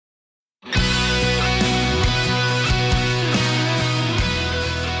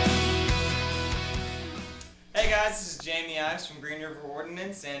Jamey from River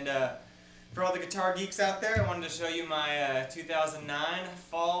Ordinance, and for all the guitar geeks out there, I wanted to show you my 2009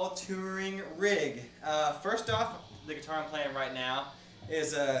 fall touring rig. First off, the guitar I'm playing right now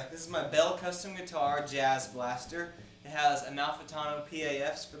is this is my Bell custom guitar, Jazz Blaster. It has Amalfitano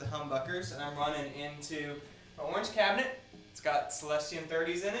PAFs for the humbuckers, and I'm running into an orange cabinet. It's got Celestion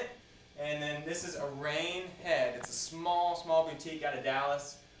 30s in it, and then this is a Rain head. It's a small boutique out of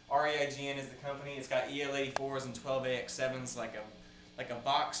Dallas. REIGN is the company. It's got EL84s and 12AX7s, like a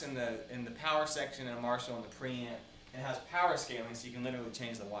box in the power section and a Marshall in the preamp. And it has power scaling, so you can literally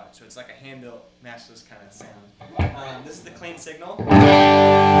change the wattage. So it's like a hand-built, matchless kind of sound. This is the clean signal.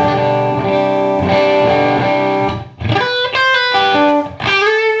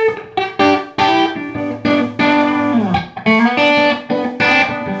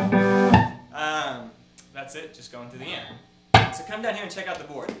 That's it, just going through the amp. So come down here and check out the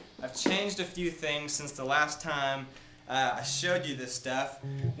board. I've changed a few things since the last time I showed you this stuff.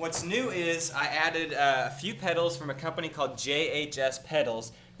 What's new is I added a few pedals from a company called JHS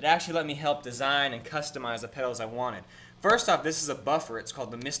Pedals that actually let me help design and customize the pedals I wanted. First off, this is a buffer. It's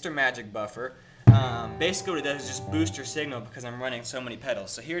called the Mr. Magic buffer. Basically what it does is just boost your signal because I'm running so many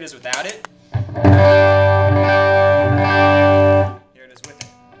pedals. So here it is without it. Here it is with it.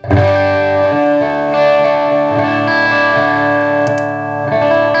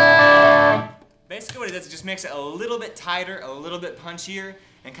 Basically what it does, it just makes it a little bit tighter, a little bit punchier,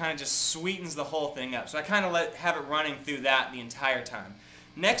 and kind of just sweetens the whole thing up. So I kind of have it running through that the entire time.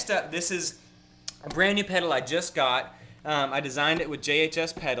 Next up, this is a brand new pedal I just got. I designed it with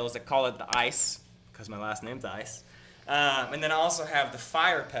JHS Pedals. I call it the Ice, because my last name's Ice. And then I also have the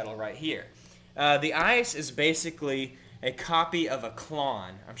Fire pedal right here. The Ice is basically a copy of a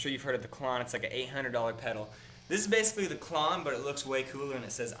klon. I'm sure you've heard of the klon. It's like an $800 pedal. This is basically the klon, but it looks way cooler and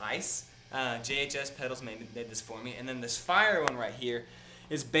it says Ice. JHS Pedals made this for me. And then this Fire one right here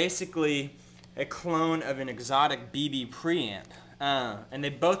is basically a clone of an xotic BB preamp.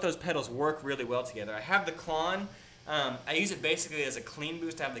 And both those pedals work really well together. I have the klon. I use it basically as a clean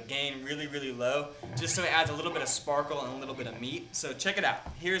boost to have the gain really low, just so it adds a little bit of sparkle and a little bit of meat. So check it out.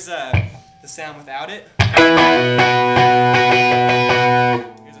 Here's the sound without it.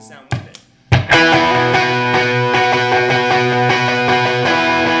 Here's the sound with it.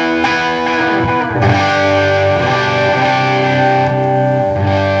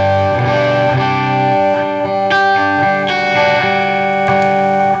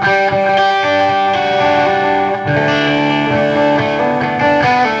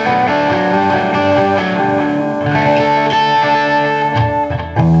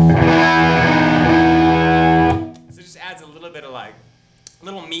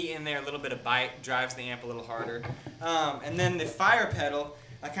 Little meat in there, a little bit of bite, drives the amp a little harder. And then the Fire pedal,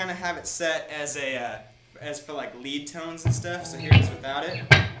 I kind of have it set as for like lead tones and stuff. So here it is without it.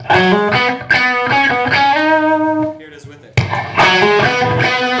 Here it is with it.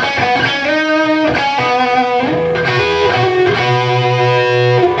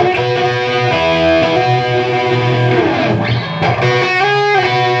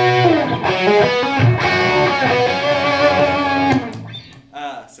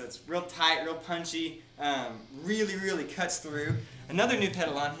 So it's real tight, real punchy, really cuts through. Another new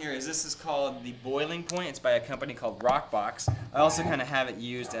pedal on here is called the Boiling Point. It's by a company called Rockbox. I also kind of have it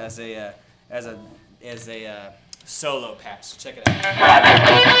used as a solo patch. So check it out.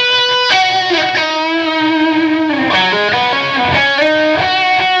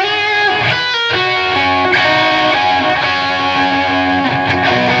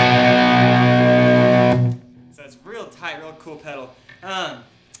 So it's real tight, real cool pedal.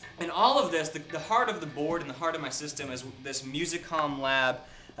 And all of this, the heart of the board and the heart of my system is this Musicomlab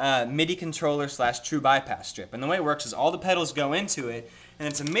MIDI controller / true bypass strip. And the way it works is all the pedals go into it, and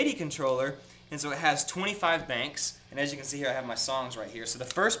it's a MIDI controller, and so it has 25 banks. And as you can see here, I have my songs right here. So the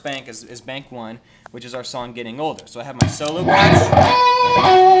first bank is bank 1, which is our song Getting Older. So I have my solo patch.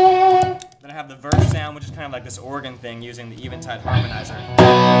 Then I have the verse sound, which is kind of like this organ thing using the Eventide harmonizer.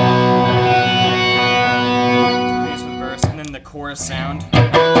 Here's the verse, and then the chorus sound,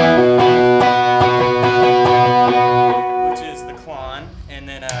 which is the klon, and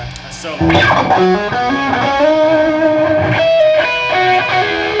then a solo.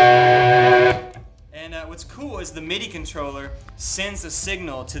 And what's cool is the MIDI controller sends a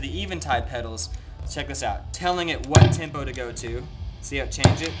signal to the Eventide pedals. Check this out, telling it what tempo to go to. See how it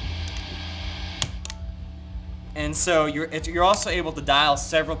changed it? And so you're also able to dial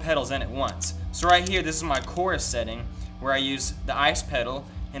several pedals in at once. So right here, this is my chorus setting, where I use the Ice pedal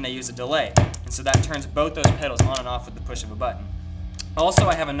and I use a delay. And so that turns both those pedals on and off with the push of a button. Also,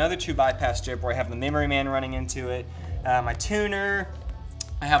 I have another true bypass strip where I have the Memory Man running into it, my tuner.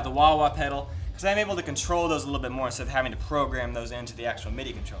 I have the wah-wah pedal, because I'm able to control those a little bit more instead of having to program those into the actual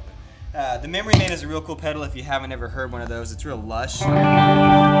MIDI controller. The Memory Man is a real cool pedal if you haven't ever heard one of those. It's real lush. Also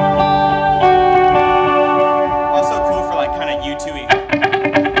cool for like kind of U2-y.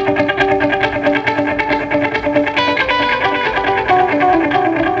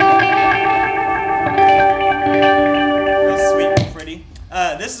 Real sweet and pretty.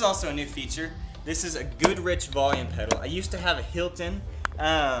 This is also a new feature. This is a Goodrich volume pedal. I used to have a Hilton,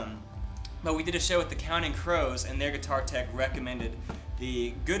 but we did a show with the Counting Crows, and their guitar tech recommended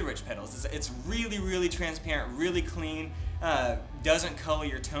the Goodrich pedals. It's really, really transparent, really clean, doesn't color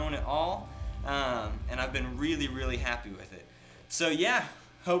your tone at all, and I've been really, really happy with it. So yeah,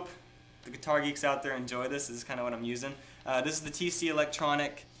 hope the guitar geeks out there enjoy this. This is kind of what I'm using. This is the TC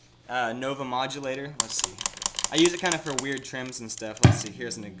Electroharmonix Nova Modulator. Let's see. I use it kind of for weird trims and stuff. Let's see.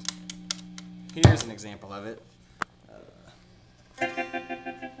 Here's an example of it.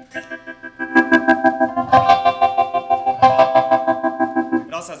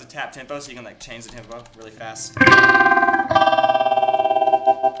 It also has a tap tempo, so you can like change the tempo really fast.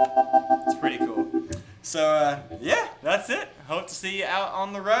 It's pretty cool. So yeah, that's it. Hope to see you out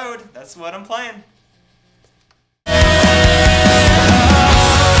on the road. That's what I'm playing.